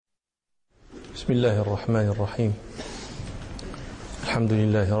بسم الله الرحمن الرحيم. الحمد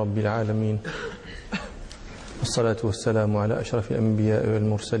لله رب العالمين، والصلاة والسلام على أشرف الأنبياء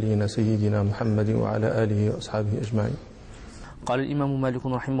والمرسلين سيدنا محمد وعلى آله وأصحابه أجمعين. قال الإمام مالك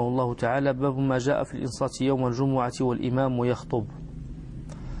رحمه الله تعالى: باب ما جاء في الإنصات يوم الجمعة والإمام يخطب.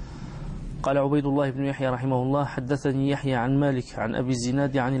 قال عبيد الله بن يحيى رحمه الله: حدثني يحيى عن مالك عن أبي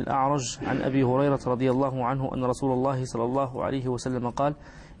الزناد عن الأعرج عن أبي هريرة رضي الله عنه أن رسول الله صلى الله عليه وسلم قال: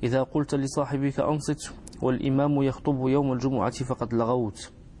 إذا قلت لصاحبك أنصت والإمام يخطب يوم الجمعة فقد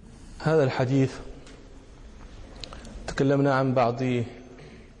لغوت. هذا الحديث تكلمنا عن بعض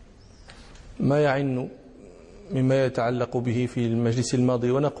ما يعن مما يتعلق به في المجلس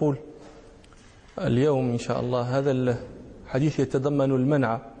الماضي، ونقول اليوم إن شاء الله هذا الحديث يتضمن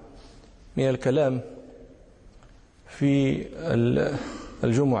المنع من الكلام في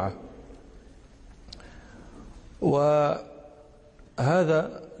الجمعة.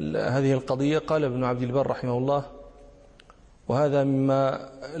 هذه القضية قال ابن عبد البر رحمه الله: وهذا مما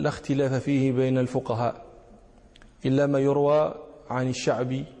لا اختلاف فيه بين الفقهاء إلا ما يروى عن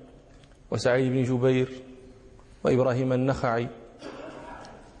الشعبي وسعيد بن جبير وإبراهيم النخعي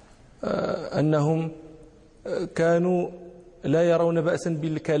أنهم كانوا لا يرون بأسا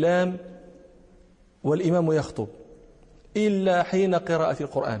بالكلام والإمام يخطب إلا حين قراءة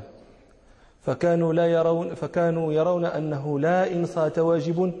القرآن، فكانوا يرون أنه لا إنصات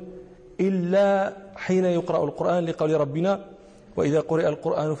واجب إلا حين يقرأ القرآن، لقول ربنا: وإذا قرئ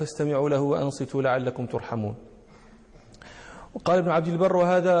القرآن فاستمعوا له وأنصتوا لعلكم ترحمون. وقال ابن عبد البر: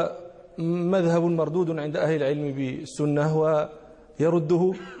 وهذا مذهب مردود عند أهل العلم بالسنة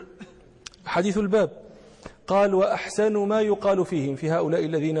ويرده حديث الباب. قال: وأحسن ما يقال فيهم، في هؤلاء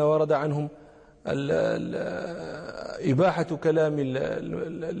الذين ورد عنهم إباحة كلام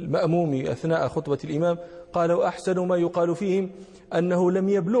المأموم أثناء خطبة الإمام، قال: وأحسن ما يقال فيهم أنه لم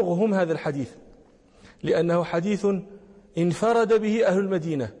يبلغهم هذا الحديث، لأنه حديث انفرد به أهل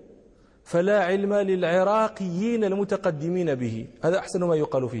المدينة، فلا علم للعراقيين المتقدمين به. هذا أحسن ما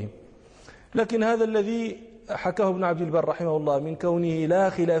يقال فيهم. لكن هذا الذي حكاه ابن عبد البر رحمه الله من كونه لا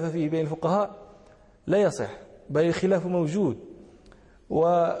خلاف فيه بين الفقهاء لا يصح، بل الخلاف موجود،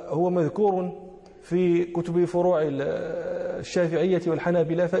 وهو مذكور في كتب فروع الشافعية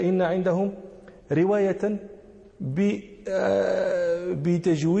والحنابلة، فإن عندهم رواية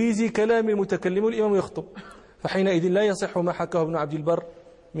بتجويز كلام المتكلم والإمام يخطب، فحينئذ لا يصح ما حكاه ابن عبد البر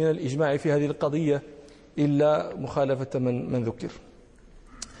من الإجماع في هذه القضية إلا مخالفة من ذكر.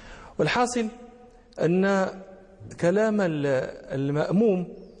 والحاصل أن كلام المأموم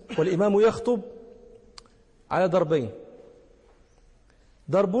والإمام يخطب على ضربين: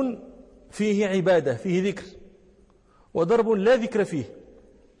 ضرب فيه عبادة فيه ذكر، وضرب لا ذكر فيه.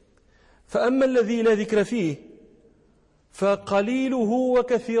 فأما الذي لا ذكر فيه فقليله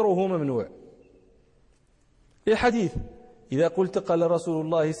وكثيره ممنوع، الحديث: إذا قلت، قال رسول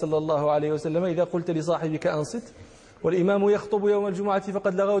الله صلى الله عليه وسلم: إذا قلت لصاحبك أنصت والإمام يخطب يوم الجمعة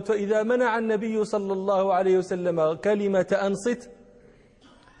فقد لغوت. فإذا منع النبي صلى الله عليه وسلم كلمة أنصت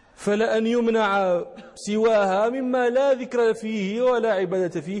فلأن يمنع سواها مما لا ذكر فيه ولا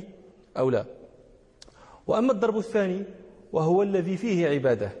عبادة فيه أو لا. وأما الضرب الثاني وهو الذي فيه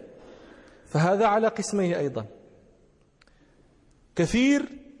عبادة، فهذا على قسمين أيضا: كثير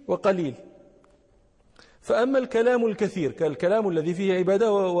وقليل. فأما الكلام الكثير كالكلام الذي فيه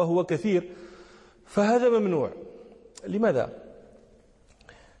عبادة وهو كثير فهذا ممنوع. لماذا؟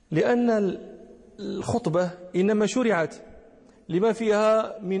 لأن الخطبة إنما شرعت لما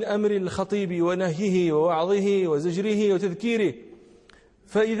فيها من أمر الخطيب ونهيه ووعظه وزجره وتذكيره،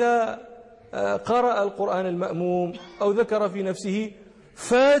 فإذا قرأ القرآن المأموم أو ذكر في نفسه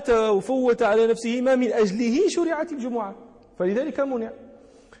فات وفوت على نفسه ما من أجله شرعت الجمعة، فلذلك منع.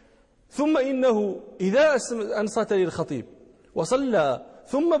 ثم إنه إذا أنصت للخطيب وصلى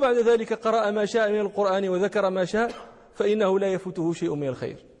ثم بعد ذلك قرأ ما شاء من القرآن وذكر ما شاء فإنه لا يفوته شيء من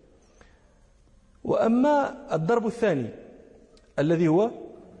الخير. وأما الضرب الثاني الذي هو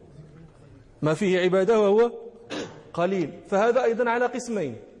ما فيه عبادة وهو قليل، فهذا أيضا على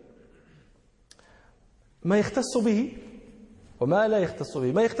قسمين: ما يختص به وما لا يختص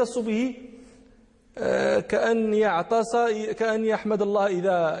به. ما يختص به كأن يعطس، كأن يحمد الله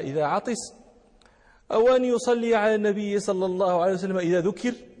إذا عطس، أو أن يصلي على النبي صلى الله عليه وسلم إذا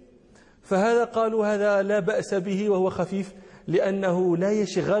ذكر، فهذا قالوا هذا لا بأس به وهو خفيف، لأنه لا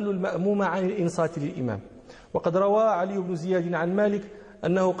يشغل المأموم عن الإنصات للإمام. وقد روى علي بن زياد عن مالك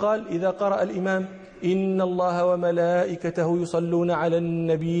أنه قال: إذا قرأ الإمام: إن الله وملائكته يصلون على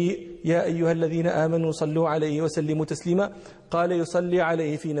النبي يا أيها الذين آمنوا صلوا عليه وسلموا تسليما، قال: يصلي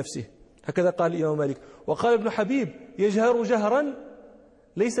عليه في نفسه. هكذا قال الإمام مالك. وقال ابن حبيب: يجهر جهرا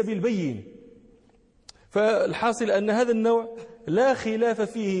ليس بالبين، فالحاصل أن هذا النوع لا خلاف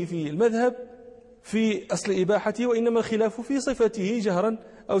فيه في المذهب في أصل إباحته، وإنما الخلاف في صفته جهرا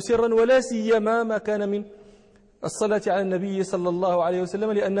أو سرا، ولا سيما ما كان من الصلاة على النبي صلى الله عليه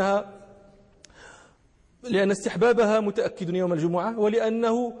وسلم، لأن استحبابها متأكد يوم الجمعة،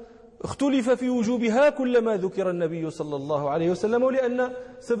 ولأنه اختلف في وجوبها كلما ذكر النبي صلى الله عليه وسلم، ولأن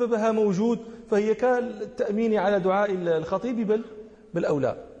سببها موجود، فهي كالتأمين على دعاء الخطيب بل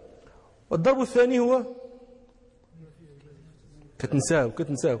أولى. والضرب الثاني هو كتنساو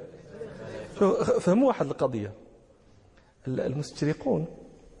فهموا واحد القضية. المستشرقون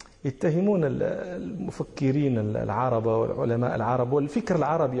يتهمون المفكرين العرب والعلماء العرب والفكر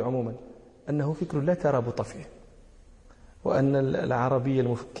العربي عموما أنه فكر لا ترابط فيه، وأن العربي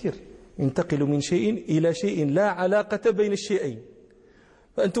المفكر ينتقل من شيء إلى شيء لا علاقة بين الشيئين.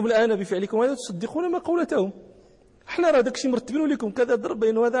 فأنتم الآن بفعلكم هذا تصدقون ما قولتهم. احنا راه داكشي مرتبين لكم كذا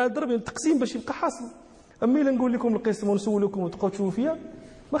ضربين وهذا ضربين التقسيم باش يبقى حاصل. أما إلا نقول لكم القسم ونسولكم وتبقاو تشوفوا فيها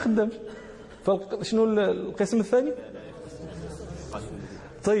ما خدامش. فشنو القسم الثاني؟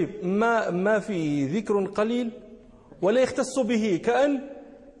 طيب ما في ذكر قليل ولا يختص به، كأن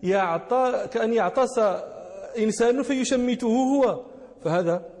يعطس إنسان فيشمته هو،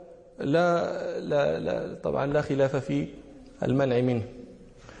 فهذا لا طبعا لا خلاف في المنع منه.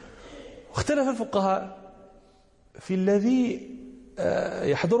 واختلف الفقهاء في الذي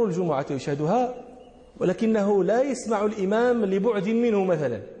يحضر الجمعة ويشهدها ولكنه لا يسمع الإمام لبعد منه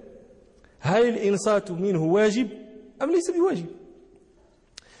مثلا، هل الإنصات منه واجب أم ليس بواجب؟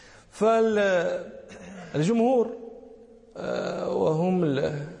 فالجمهور وهم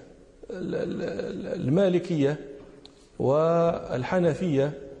المالكية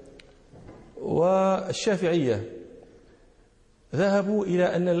والحنفية والشافعية ذهبوا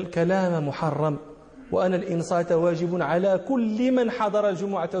إلى أن الكلام محرم، وأن الإنصات واجب على كل من حضر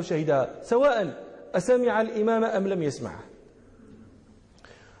الجمعة وشهدها سواء أسمع الإمام أم لم يسمعه.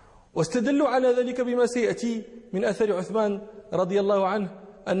 واستدلوا على ذلك بما سيأتي من أثر عثمان رضي الله عنه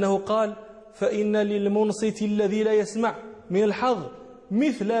أنه قال: فإن للمنصت الذي لا يسمع من الحظ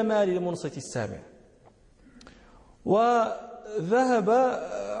مثل ما للمنصت السامع. وذهب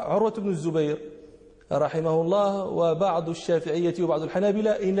عروة بن الزبير رحمه الله وبعض الشافعية وبعض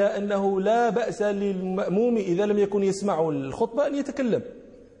الحنابلة إلى أنه لا بأس للمأموم إذا لم يكن يسمع الخطبة أن يتكلم.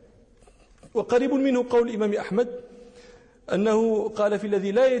 وقريب منه قول الإمام أحمد أنه قال: في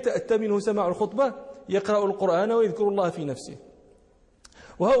الذي لا يتأتى منه سماع الخطبة يقرأ القرآن ويذكر الله في نفسه.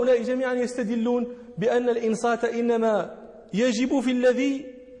 وهؤلاء جميعا يستدلون بأن الإنصات إنما يجب في الذي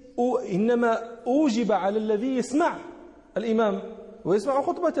إنما أوجب على الذي يسمع الإمام ويسمع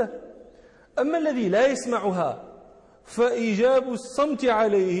خطبته، أما الذي لا يسمعها فإيجاب الصمت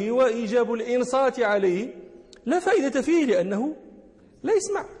عليه وإيجاب الإنصات عليه لا فائدة فيه لأنه لا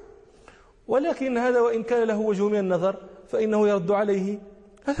يسمع. ولكن هذا وإن كان له وجه من النظر فإنه يرد عليه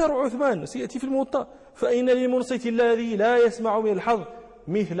أثر عثمان سيأتي في الموطأ: فإن للمنصت الذي لا يسمع من الحظ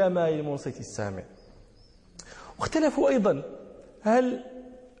مثل ما للمنصت السامع. واختلفوا أيضا: هل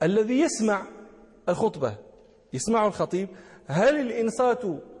الذي يسمع الخطبة يسمع الخطيب هل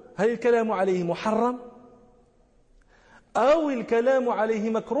الكلام عليه محرم أو الكلام عليه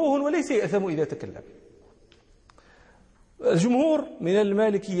مكروه وليس يأثم إذا تكلم؟ الجمهور من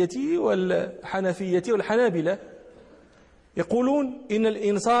المالكية والحنفية والحنابلة يقولون إن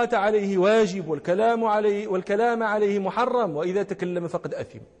الإنصات عليه واجب والكلام عليه محرم، وإذا تكلم فقد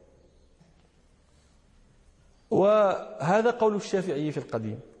أثم. وهذا قول الشافعي في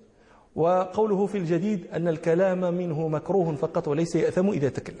القديم، وقوله في الجديد أن الكلام منه مكروه فقط وليس يأثم إذا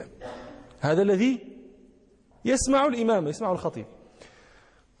تكلم. هذا الذي يسمع الإمام يسمع الخطيب.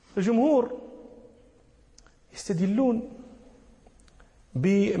 الجمهور يستدلون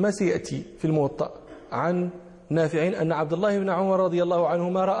بما سيأتي في الموطأ عن نافع أن عبد الله بن عمر رضي الله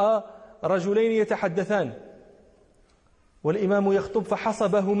عنهما رأى رجلين يتحدثان والإمام يخطب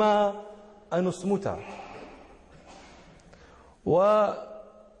فحسبهما أن اسمتا. وطبعا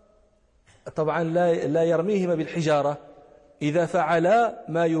لا يرميهما بالحجارة إذا فعلا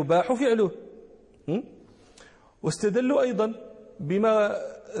ما يباح فعله. واستدلوا أيضا بما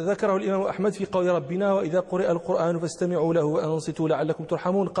ذكره الإمام أحمد في قول ربنا: وإذا قرئ القرآن فاستمعوا له وأنصتوا لعلكم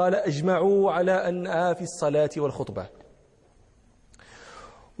ترحمون. قال: أجمعوا على أنها في الصلاة والخطبة.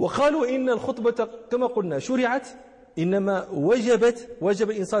 وقالوا إن الخطبة كما قلنا شرعت، إنما وجب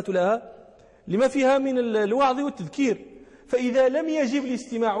الإنصات لها لما فيها من الوعظ والتذكير، فإذا لم يجب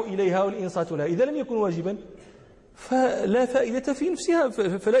الاستماع إليها والإنصات لها، إذا لم يكن واجبا فلا فائدة في نفسها،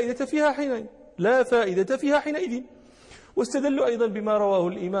 لا فائدة فيها حينئذ. واستدلوا أيضا بما رواه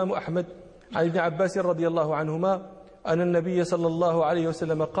الإمام أحمد عن ابن عباس رضي الله عنهما أن النبي صلى الله عليه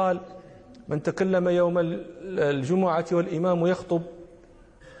وسلم قال: من تكلم يوم الجمعة والإمام يخطب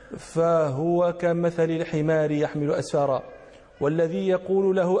فهو كمثل الحمار يحمل أسفارا، والذي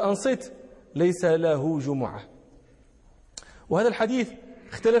يقول له أنصت ليس له جمعة. وهذا الحديث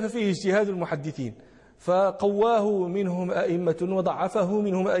اختلف فيه اجتهاد المحدثين، فقواه منهم أئمة وضعفه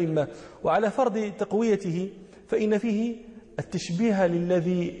منهم أئمة، وعلى فرض تقويته فإن فيه التشبيه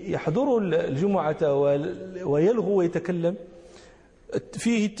للذي يحضر الجمعة ويلغو ويتكلم،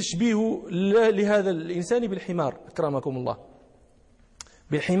 فيه التشبيه لهذا الإنسان بالحمار أكرمكم الله،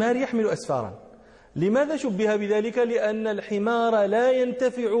 بالحمار يحمل أسفارا. لماذا شبه بذلك؟ لأن الحمار لا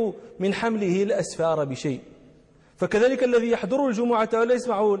ينتفع من حمله الأسفار بشيء، فكذلك الذي يحضر الجمعة ولا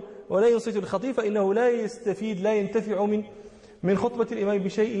يسمع ولا ينصت الخطيب فإنه لا يستفيد لا ينتفع من خطبة الإمام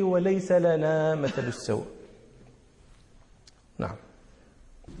بشيء، وليس لنا مثل السوء. نعم.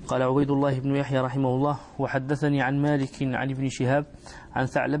 قال عبيد الله بن يحيى رحمه الله: وحدثني عن مالك عن ابن شهاب عن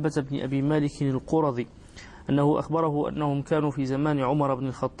ثعلبة بن أبي مالك القرظي أنه أخبره أنهم كانوا في زمان عمر بن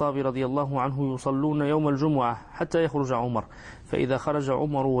الخطاب رضي الله عنه يصلون يوم الجمعة حتى يخرج عمر، فإذا خرج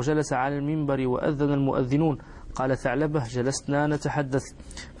عمر وجلس على المنبر وأذن المؤذنون قال ثعلبة: جلسنا نتحدث،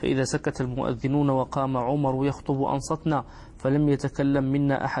 فإذا سكت المؤذنون وقام عمر يخطب أنصتنا فلم يتكلم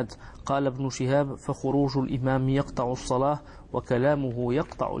منا أحد. قال ابن شهاب: فخروج الإمام يقطع الصلاة وكلامه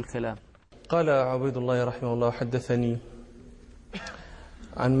يقطع الكلام. قال عبيد الله رحمه الله: حدثني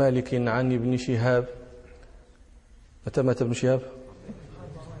عن مالك عن ابن شهاب. متى مات ابن شهاب؟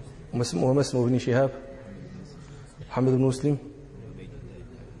 وما اسمه ابن شهاب؟ محمد بن مسلم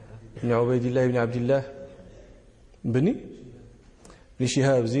بن عبيد الله بن عبد الله بن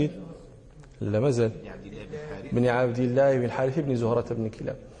شهاب زيد، لا مازال بن عبد الله بن الحارث بن زهرة بن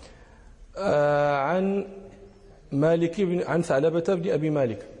كلاب. عن مالك عن ثعلبة بن أبي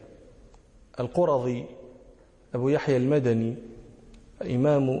مالك القرظي أبو يحيى المدني،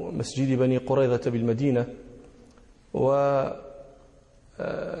 إمام مسجد بني قريظة بالمدينة، وأحد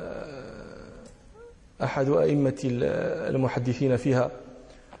أئمة المحدثين فيها.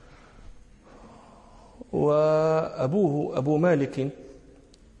 وأبوه أبو مالك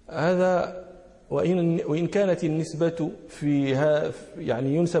هذا وإن كانت النسبة فيها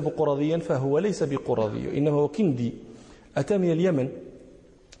يعني ينسب قرظيا فهو ليس بقرظي، إنما هو كندي أتى من اليمن.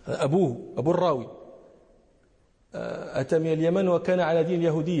 أبوه أبو الراوي أتى من اليمن وكان على دين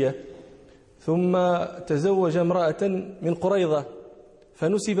اليهودية، ثم تزوج امرأة من قريظة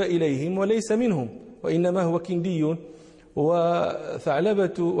فنسب إليهم وليس منهم، وإنما هو كندي.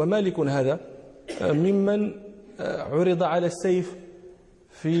 وثعلبة ومالك هذا ممن عرض على السيف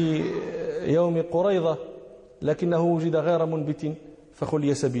في يوم قريظة، لكنه وجد غير منبت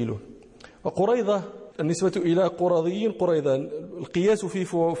فخلي سبيله. وقريظة النسبة إلى قرظيين قريظة، القياس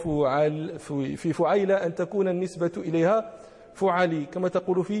في فعيلة أن تكون النسبة إليها فعلي، كما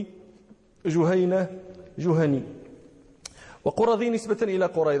تقول في جهينة جهني. وقرظي نسبة إلى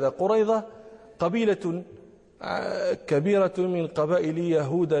قريظة. قريظة قبيلة كبيرة من قبائل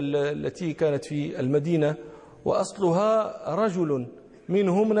يهود التي كانت في المدينة، وأصلها رجل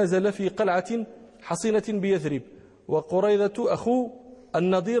منهم نزل في قلعة حصينة بيثرب، وقريظة أخو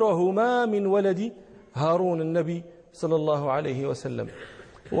النضير، وهما من ولد هارون النبي صلى الله عليه وسلم.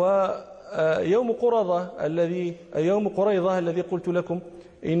 ويوم قريظة الذي قلت لكم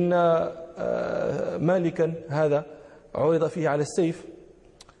إن مالكا هذا عرض فيه على السيف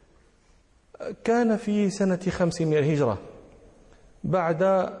كان في سنة 5 من الهجرة،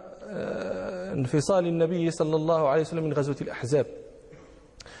 بعد انفصال النبي صلى الله عليه وسلم من غزوة الأحزاب.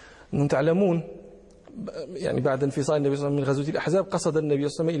 أنتم تعلمون يعني بعد انفصال النبي صلى الله عليه وسلم من غزوة الأحزاب قصد النبي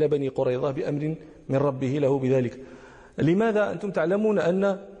صلى الله عليه وسلم إلى بني قريظة بأمر من ربه له بذلك. لماذا؟ أنتم تعلمون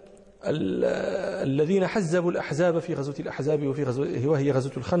أن الذين حزبوا الأحزاب في غزوة الأحزاب وهي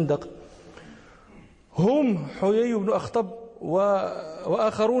غزوة الخندق هم حيي بن أخطب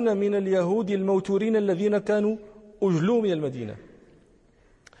وآخرون من اليهود الموتورين الذين كانوا أجلوا من المدينة.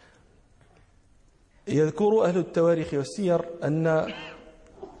 يذكر أهل التواريخ والسير أن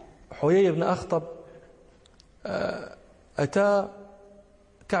حيي بن أخطب أتى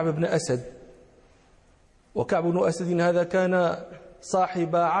كعب بن أسد، وكعب بن أسد هذا كان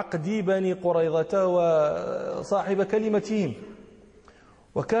صاحب عقد بني قريظة وصاحب كلمتهم،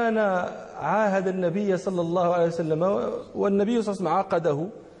 وكان عاهد النبي صلى الله عليه وسلم، والنبي صلى الله عليه وسلم عاقده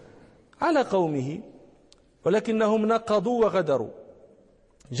على قومه، ولكنهم نقضوا وغدروا.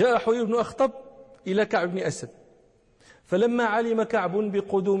 جاء حيي بن أخطب إلى كعب بن أسد، فلما علم كعب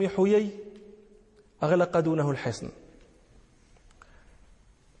بقدوم حيي أغلق دونه الحصن،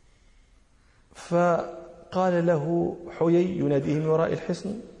 فقال له حيي يناديه من وراء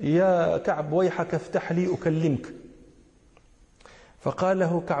الحصن: يا كعب ويحك افتح لي أكلمك. فقال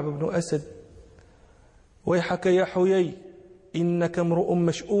له كعب بن أسد: ويحك يا حيي، إنك امرؤ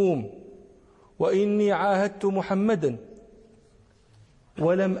مشؤوم، وإني عاهدت محمدا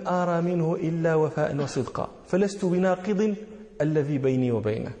ولم أرى منه إلا وفاء وصدقا، فلست بناقض الذي بيني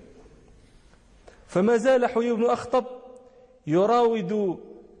وبينه. فما زال حيي بن أخطب يراود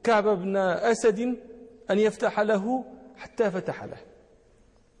كعب بن أسد أن يفتح له حتى فتح له.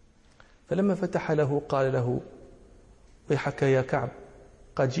 فلما فتح له قال له: ويحك يا كعب،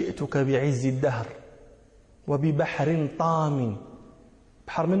 قد جئتك بعز الدهر وببحر طام.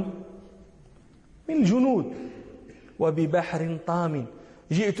 بحر من الجنود. وببحر طام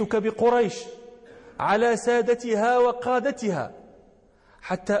جئتك بقريش على سادتها وقادتها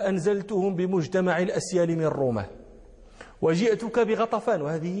حتى أنزلتهم بمجتمع الأسيال من رومة، وجئتك بغطفان،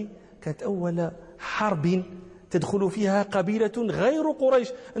 وهذه كانت أول حرب تدخل فيها قبيلة غير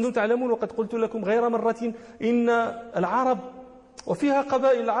قريش. أنتم تعلمون وقد قلت لكم غير مرة إن العرب وفيها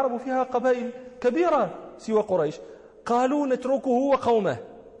قبائل، العرب فيها قبائل كبيرة سوى قريش، قالوا نتركه وقومه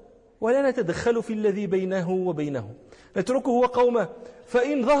ولا نتدخل في الذي بينه وبينه، نتركه وقومه،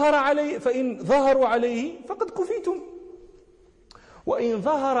 فإن ظهروا عليه فقد كفيتم، وإن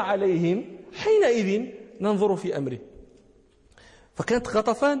ظهر عليهم حينئذ ننظر في أمره. فكانت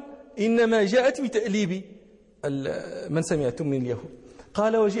غطفان إنما جاءت بتأليب من سمعتم من اليهود.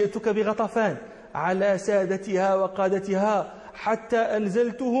 قال: وجئتك بغطفان على سادتها وقادتها حتى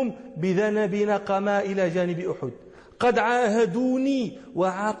أنزلتهم بذنب نقما إلى جانب أحد، قد عاهدوني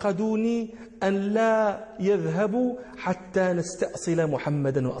وعاقدوني أن لا يذهبوا حتى نستأصل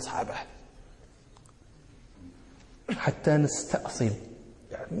محمدا وأصحابه. حتى نستأصل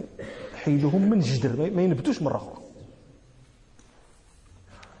يعني حيدهم من جدر، ما ينبتوش مرة أخرى.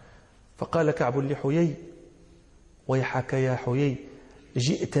 فقال كعب لحيي: ويحك يا حيي،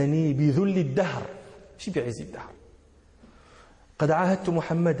 جئتني بذل الدهر، مش بعز الدهر، قد عاهدت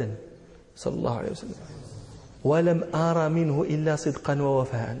محمدا صلى الله عليه وسلم ولم أرى منه إلا صدقا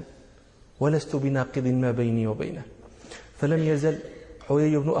ووفاء، ولست بناقض ما بيني وبينه. فلم يزل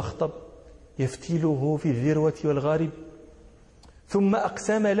حيي بن أخطب يفتيله في الذروة والغارب، ثم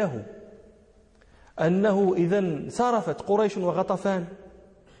أقسم له أنه إذا انصرفت قريش وغطفان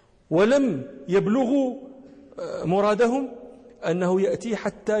ولم يبلغوا مرادهم أنه يأتي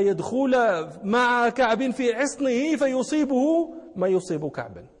حتى يدخل مع كعب في عصنه فيصيبه ما يصيب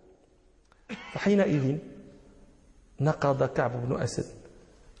كعبا. فحينئذ نقض كعب بن أسد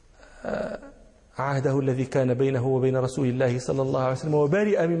عهده الذي كان بينه وبين رسول الله صلى الله عليه وسلم،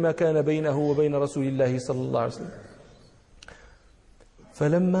 وبرئ مما كان بينه وبين رسول الله صلى الله عليه وسلم.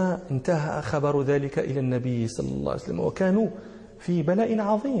 فلما انتهى خبر ذلك إلى النبي صلى الله عليه وسلم وكانوا في بلاء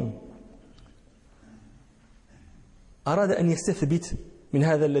عظيم، أراد أن يستثبت من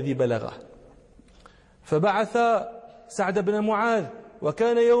هذا الذي بلغه، فبعث سعد بن معاذ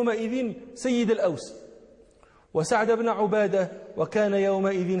وكان يومئذ سيد الأوس، وسعد بن عبادة وكان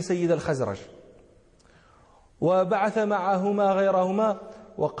يومئذ سيد الخزرج، وبعث معهما غيرهما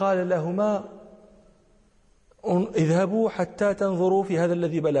وقال لهما: اذهبوا حتى تنظروا في هذا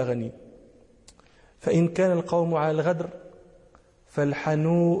الذي بلغني، فإن كان القوم على الغدر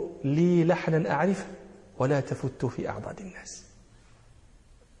فالحنوا لي لحنا أعرفه ولا تفتوا في أعضاد الناس.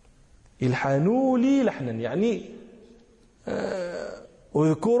 الحنوا لي لحنا يعني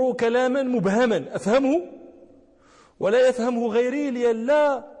اذكروا كلاما مبهما أفهمه ولا يفهمه غيري،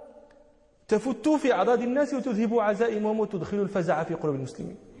 لئلا تفتوا في أعضاد الناس وتذهبوا عزائمهم وتدخلوا الفزع في قلوب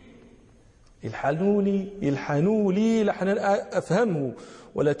المسلمين. الحنوا لي لحنا أفهمه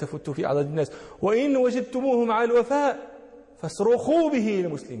ولا تفتوا في أعضاد الناس، وإن وجدتموهم على الوفاء فاصرخوا به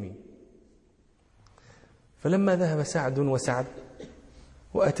للمسلمين. فلما ذهب سعد وسعد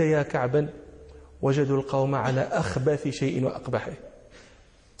وأتيا كعبا وجدوا القوم على أخبث شيء وأقبحه،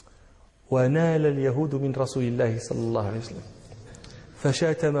 ونال اليهود من رسول الله صلى الله عليه وسلم،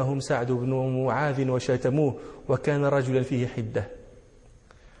 فشاتمهم سعد بن معاذ وشاتموه، وكان رجلا فيه حدة.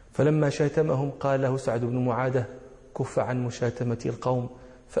 فلما شاتمهم قال له سعد بن معاذ: كف عن مشاتمة القوم،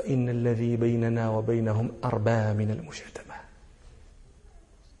 فإن الذي بيننا وبينهم أربى من المشاتمة.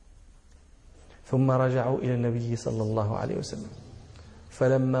 ثم رجعوا إلى النبي صلى الله عليه وسلم،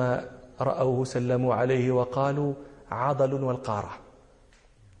 فلما رأوه سلموا عليه وقالوا: عضل والقارة،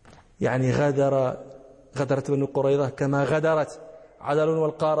 يعني غدرت بنو قريظة كما غدرت عضل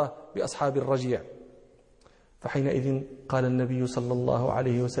والقارة بأصحاب الرجيع. فحينئذ قال النبي صلى الله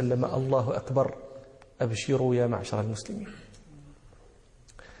عليه وسلم: الله أكبر، أبشروا يا معشر المسلمين.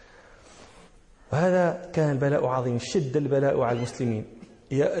 وهذا كان بلاء عظيم، شد البلاء على المسلمين.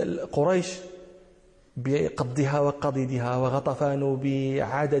 قريش بقضها وقضيدها، وغطفان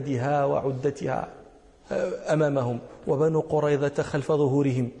بعددها وعدتها، أمامهم وبنو قريظة خلف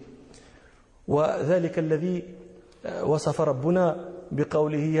ظهورهم. وذلك الذي وصف ربنا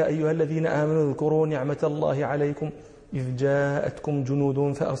بقوله يا أيها الذين آمنوا اذكروا نعمة الله عليكم إذ جاءتكم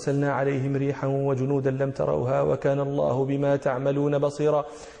جنود فأرسلنا عليهم ريحا وجنودا لم تروها وكان الله بما تعملون بصيرا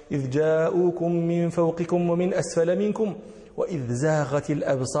إذ جاءوكم من فوقكم ومن أسفل منكم وإذ زاغت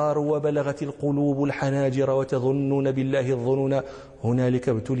الأبصار وبلغت القلوب الحناجر وتظنون بالله الظنون هنالك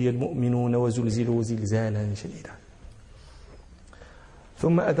ابتلي المؤمنون وزلزلوا زلزالا شديدا.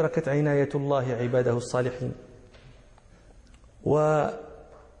 ثم أدركت عناية الله عباده الصالحين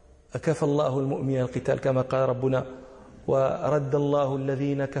وكفى الله المؤمنين القتال كما قال ربنا ورد الله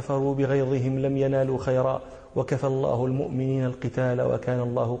الذين كفروا بغيظهم لم ينالوا خيرا وكفى الله المؤمنين القتال وكان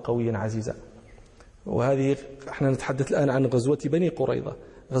الله قويا عزيزا. وهذه احنا نتحدث الآن عن غزوة بني قريظة.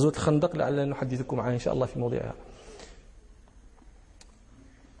 غزوة الخندق لعلنا نحدثكم عنها إن شاء الله في موضعها.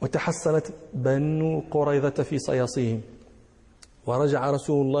 وتحصنت بنو قريظة في صياصيهم ورجع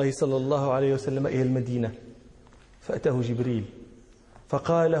رسول الله صلى الله عليه وسلم إلى المدينة فأتاه جبريل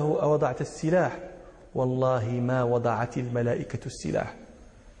فقال له أوضعت السلاح؟ والله ما وضعت الملائكة السلاح،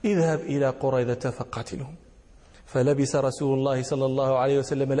 اذهب إلى قريظة فقاتلهم. فلبس رسول الله صلى الله عليه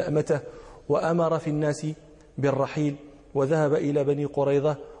وسلم لأمته وأمر في الناس بالرحيل وذهب إلى بني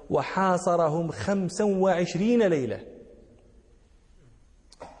قريظة وحاصرهم 25 ليلة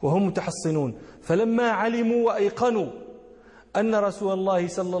وهم متحصنون. فلما علموا وأيقنوا أن رسول الله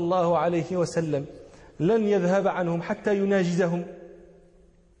صلى الله عليه وسلم لن يذهب عنهم حتى يناجزهم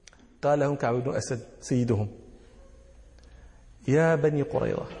قال لهم كعب بن أسد سيدهم يا بني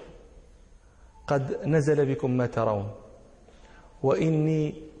قريظة قد نزل بكم ما ترون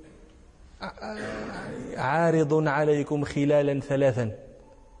وإني عارض عليكم خلالا 3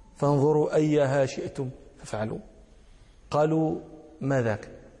 فانظروا أيها شئتم فافعلوا. قالوا ما ذاك؟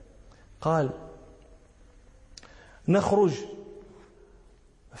 قال نخرج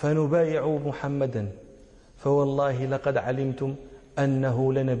فنبايع محمدا فوالله لقد علمتم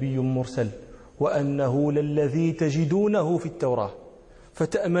أنه لنبي مرسل وأنه للذي تجدونه في التوراة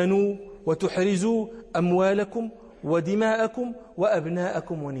فتأمنوا وتحرزوا أموالكم ودماءكم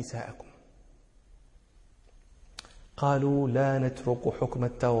وأبناءكم ونساءكم. قالوا لا نترك حكم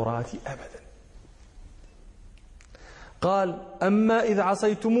التوراة أبدا. قال أما إذ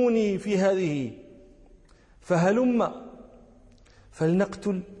عصيتموني في هذه فهلم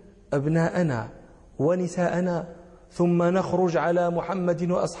فلنقتل أبناءنا ونساءنا ثم نخرج على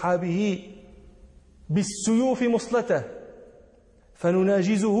محمد وأصحابه بالسيوف مصلته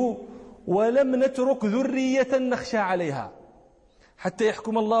فنناجزه ولم نترك ذرية نخشى عليها حتى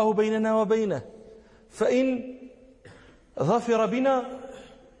يحكم الله بيننا وبينه فإن ظفر بنا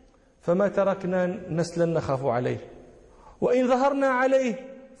فما تركنا نسلا نخاف عليه وإن ظهرنا عليه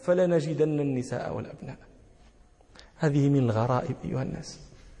فلنجدن النساء والأبناء. هذه من الغرائب أيها الناس،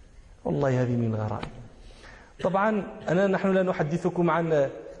 والله هذه من الغرائب. طبعا نحن لا نحدثكم عن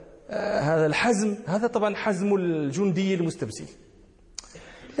هذا الحزم، هذا طبعا حزم الجندي المستبسل،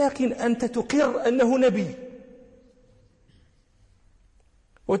 لكن أنت تقر أنه نبي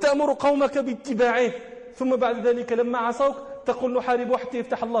وتأمر قومك باتباعه ثم بعد ذلك لما عصوك تقول نحارب حتى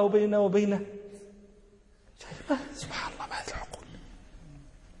يفتح الله بيننا وبينه. سبحان الله، ما هذه العقول.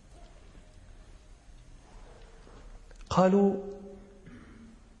 قالوا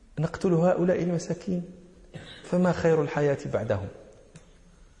نقتل هؤلاء المساكين فما خير الحياة بعدهم.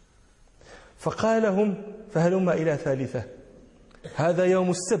 فقال لهم فهلم إلى ثالثة، هذا يوم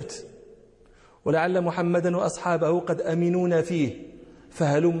السبت ولعل محمدا وأصحابه قد أمنونا فيه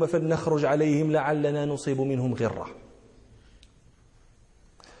فهلم فلنخرج عليهم لعلنا نصيب منهم غرة.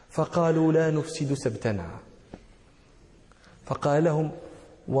 فقالوا لا نفسد سبتنا. فقال لهم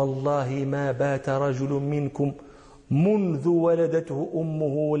والله ما بات رجل منكم منذ ولدته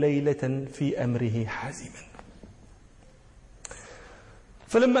أمه ليلة في أمره حازما.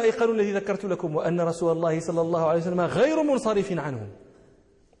 فلما أيقنوا الذي ذكرت لكم وأن رسول الله صلى الله عليه وسلم غير منصرف عنهم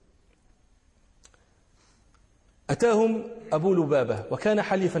أتاهم أبو لبابة وكان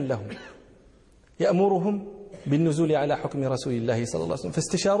حليفا لهم يأمرهم بالنزول على حكم رسول الله صلى الله عليه وسلم،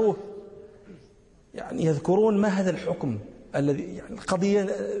 فاستشاروه، يعني يذكرون ما هذا الحكم الذي يعني القضية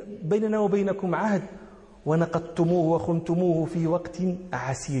بيننا وبينكم عهد ونقضتموه وخنتموه في وقت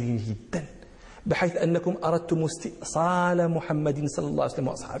عسير جدا بحيث أنكم أردتم استئصال محمد صلى الله عليه وسلم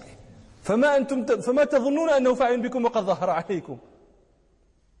وأصحابه، فما تظنون أنه فاعل بكم وقد ظهر عليكم.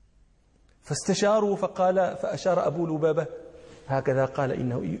 فاستشاروا فأشار أبو لبابة هكذا قال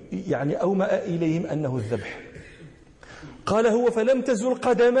إنه يعني أومأ إليهم أنه الذبح. قال هو فلم تزل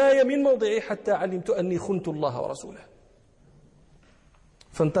قدماي من موضعي حتى علمت أني خنت الله ورسوله.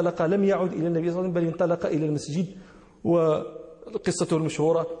 فانطلق، لم يعد إلى النبي صلى الله عليه وسلم بل انطلق إلى المسجد. وقصته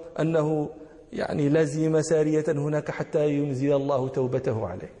المشهورة أنه يعني لازم سارية هناك حتى ينزل الله توبته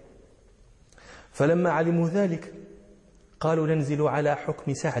عليه. فلما علموا ذلك قالوا ننزل على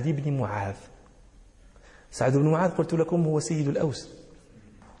حكم سعد بن معاذ. سعد بن معاذ قلت لكم هو سيد الأوس،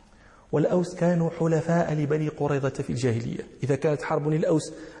 والأوس كانوا حلفاء لبني قريظة في الجاهلية. إذا كانت حرب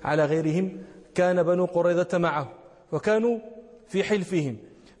الأوس على غيرهم كان بنو قريظة معه وكانوا في حلفهم،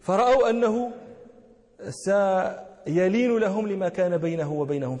 فرأوا أنه سيلين لهم لما كان بينه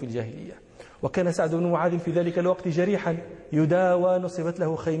وبينهم في الجاهلية. وكان سعد بن معاذ في ذلك الوقت جريحا يداوى، نصبت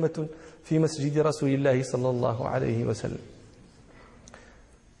له خيمة في مسجد رسول الله صلى الله عليه وسلم.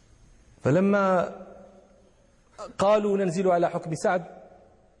 فلما قالوا ننزل على حكم سعد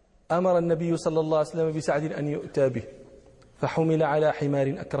أمر النبي صلى الله عليه وسلم بسعد أن يؤتى به، فحمل على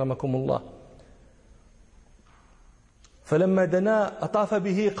حمار أكرمكم الله. فلما دنا أطاف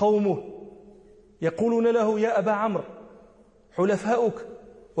به قومه يقولون له يا أبا عمرو حلفاؤك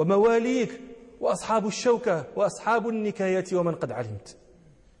ومواليك وأصحاب الشوكة وأصحاب النكاية ومن قد علمت،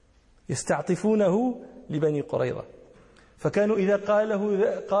 يستعطفونه لبني قريظة. فكانوا إذا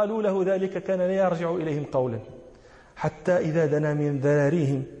قالوا له ذلك كان لا يرجع إليهم قولا، حتى إذا دنا من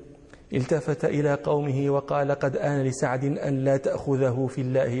ذراريهم التفت إلى قومه وقال قد آن لسعد أن لا تأخذه في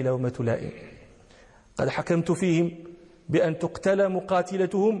الله لومة لائم، قد حكمت فيهم بأن تقتل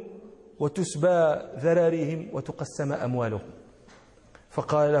مقاتلتهم وتسبى ذراريهم وتقسم أموالهم.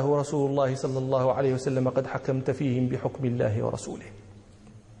 فقال له رسول الله صلى الله عليه وسلم قد حكمت فيهم بحكم الله ورسوله.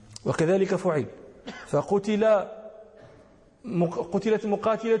 وكذلك فعل، قتلت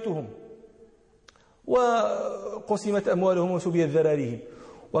مقاتلتهم وقسمت أموالهم وسبيت ذراريهم.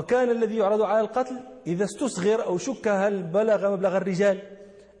 وكان الذي يعرض على القتل إذا استصغر أو شك هل بلغ مبلغ الرجال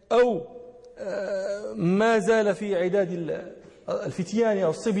أو ما زال في عداد الفتيان أو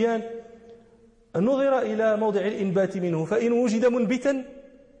الصبيان نظر إلى موضع الإنبات منه، فإن وجد منبتا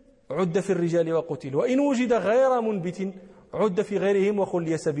عد في الرجال وقتل، وإن وجد غير منبت عد في غيرهم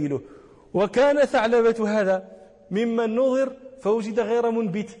وخلي سبيله. وكان ثعلبة هذا ممن نظر فوجد غير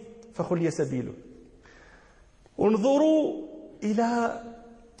منبت فخلي سبيله. انظروا إلى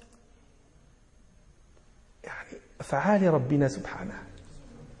أفعال ربنا سبحانه.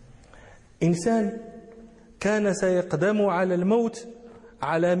 إنسان كان سيقدم على الموت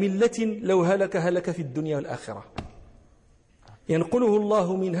على ملة لو هلك في الدنيا والآخرة، ينقله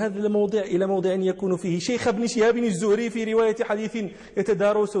الله من هذا الموضع إلى موضع يكون فيه شيخ ابن شهاب الزهري في رواية حديث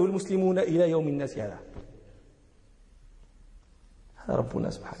يتدارسه المسلمون إلى يوم الناس هذا. ربنا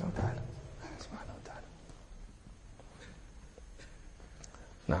سبحانه وتعالى.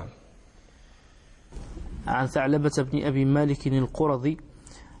 نعم. عن ثعلبة بن أبي مالك القرظي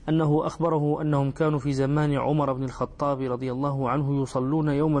أنه أخبره أنهم كانوا في زمان عمر بن الخطاب رضي الله عنه يصلون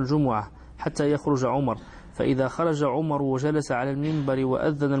يوم الجمعة حتى يخرج عمر، فإذا خرج عمر وجلس على المنبر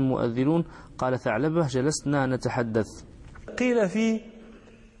وأذن المؤذنون قال ثعلبة جلسنا نتحدث. قيل في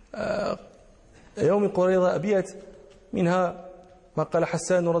يوم قريظة أبيات، منها ما قال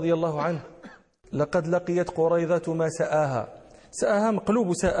حسان رضي الله عنه لقد لقيت قريظة ما سآها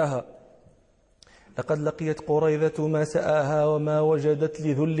مقلوب سآها، لقد لقيت قريظة ما سآها وما وجدت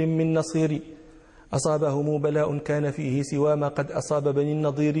لذل من نصير، أصابهم بلاء كان فيه سوى ما قد أصاب بني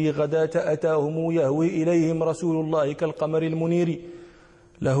النضير، غداة أتاهم يهوي إليهم رسول الله كالقمر المنير،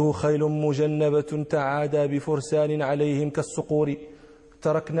 له خيل مجنبة تعادى بفرسان عليهم كالصقور،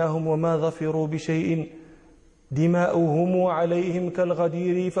 تركناهم وما ظفروا بشيء دماؤهم عليهم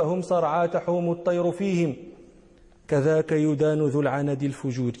كالغدير، فهم صرعى تحوم الطير فيهم، كذاك يدان ذو العند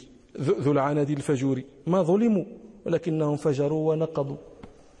الفجور، ما ظلموا ولكنهم فجروا ونقضوا،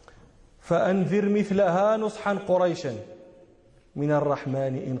 فأنذر مثلها نصحا قريشا من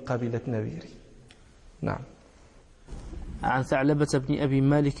الرحمن إن قبلت نذيري. نعم. عن ثعلبة بن أبي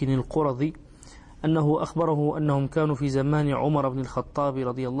مالك القرظي أنه أخبره أنهم كانوا في زمان عمر بن الخطاب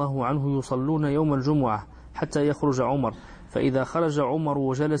رضي الله عنه يصلون يوم الجمعة حتى يخرج عمر، فإذا خرج عمر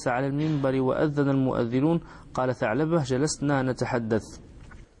وجلس على المنبر وأذن المؤذنون قال ثعلبة جلسنا نتحدث.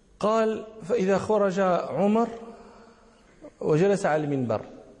 قال فإذا خرج عمر وجلس على المنبر،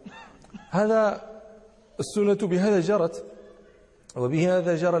 هذا السنة بهذا جرت،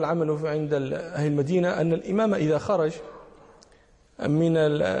 وبهذا جرى العمل عند أهل المدينة، أن الإمام إذا خرج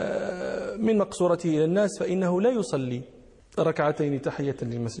من مقصورته إلى الناس فإنه لا يصلي ركعتين تحية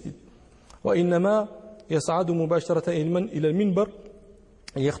للمسجد، وإنما يصعد مباشرة إلى المنبر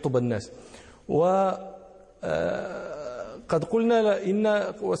يخطب الناس. وقد قلنا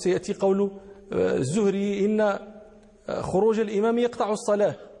إن وسيأتي قول الزهري إن خروج الإمام يقطع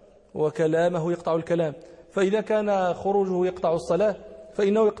الصلاة وكلامه يقطع الكلام، فإذا كان خروجه يقطع الصلاة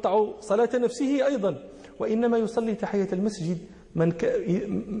فإنه يقطع صلاة نفسه أيضا، وإنما يصلي تحية المسجد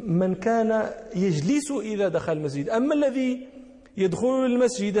من كان يجلس إذا دخل المسجد. أما الذي يدخل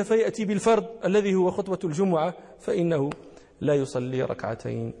المسجد فيأتي بالفرض الذي هو خطبة الجمعة فإنه لا يصلي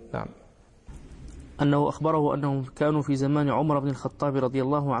ركعتين. نعم. أنه أخبره أنهم كانوا في زمان عمر بن الخطاب رضي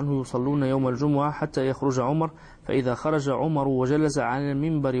الله عنه يصلون يوم الجمعة حتى يخرج عمر، فإذا خرج عمر وجلس على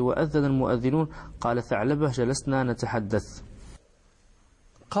المنبر وأذن المؤذنون قال ثعلبة جلسنا نتحدث.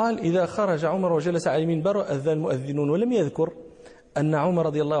 قال إذا خرج عمر وجلس على المنبر وأذن المؤذنون، ولم يذكر أن عمر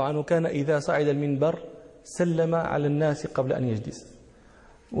رضي الله عنه كان إذا صعد المنبر سلم على الناس قبل أن يجلس.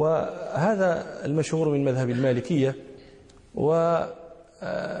 وهذا المشهور من مذهب المالكية، وهو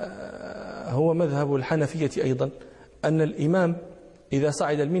مذهب الحنفية أيضا، أن الإمام إذا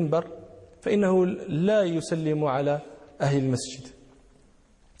صعد المنبر فإنه لا يسلم على أهل المسجد.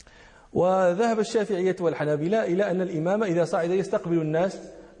 وذهب الشافعية والحنابلة إلى أن الإمام إذا صعد يستقبل الناس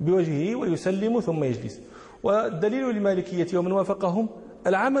بوجهه ويسلم ثم يجلس. والدليل للمالكية ومن وافقهم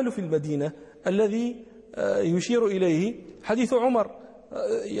العمل في المدينة الذي يشير إليه حديث عمر.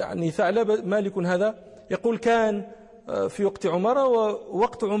 يعني ثعلب مالك هذا يقول كان في وقت عمر،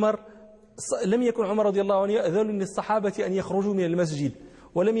 ووقت عمر لم يكن عمر رضي الله عنه يأذن للصحابة أن يخرجوا من المسجد،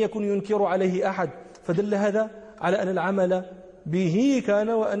 ولم يكن ينكر عليه أحد، فدل هذا على أن العمل به كان،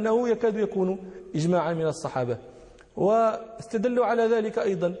 وأنه يكاد يكون إجماعا من الصحابة. واستدلوا على ذلك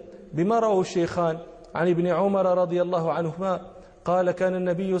أيضا بما رواه الشيخان عن ابن عمر رضي الله عنهما قال كان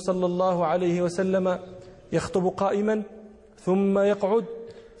النبي صلى الله عليه وسلم يخطب قائما ثم يقعد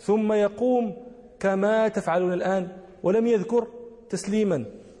ثم يقوم كما تفعلون الآن، ولم يذكر تسليما.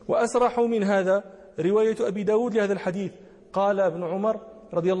 وأسرح من هذا رواية أبي داود لهذا الحديث، قال ابن عمر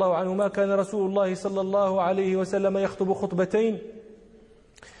رضي الله عنهما كان رسول الله صلى الله عليه وسلم يخطب خطبتين،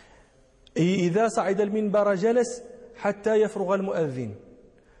 إذا صعد المنبر جلس حتى يفرغ المؤذن،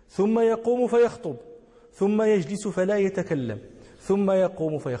 ثم يقوم فيخطب، ثم يجلس فلا يتكلم، ثم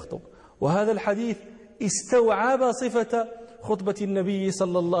يقوم فيخطب. وهذا الحديث استوعب صفة خطبة النبي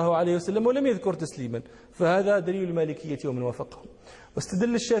صلى الله عليه وسلم ولم يذكر تسليما، فهذا دليل المالكية ومن وافقهم.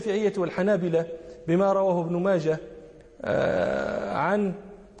 واستدل الشافعية والحنابلة بما رواه ابن ماجه عن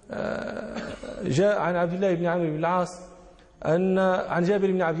عبد الله بن عمرو بن العاص عن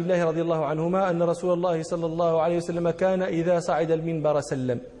جابر بن عبد الله رضي الله عنهما أن رسول الله صلى الله عليه وسلم كان إذا صعد المنبر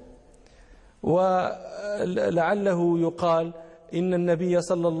سلم. ولعله يقال إن النبي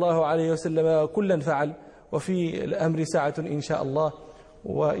صلى الله عليه وسلم كلا فعل، وفي الأمر ساعة إن شاء الله.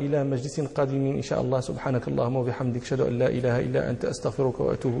 وإلى مجلس قادم إن شاء الله. سبحانك اللهم وبحمدك أشهد أن لا إله إلا أنت أستغفرك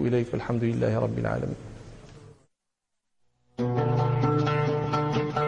وأتوب إليك، والحمد لله رب العالمين.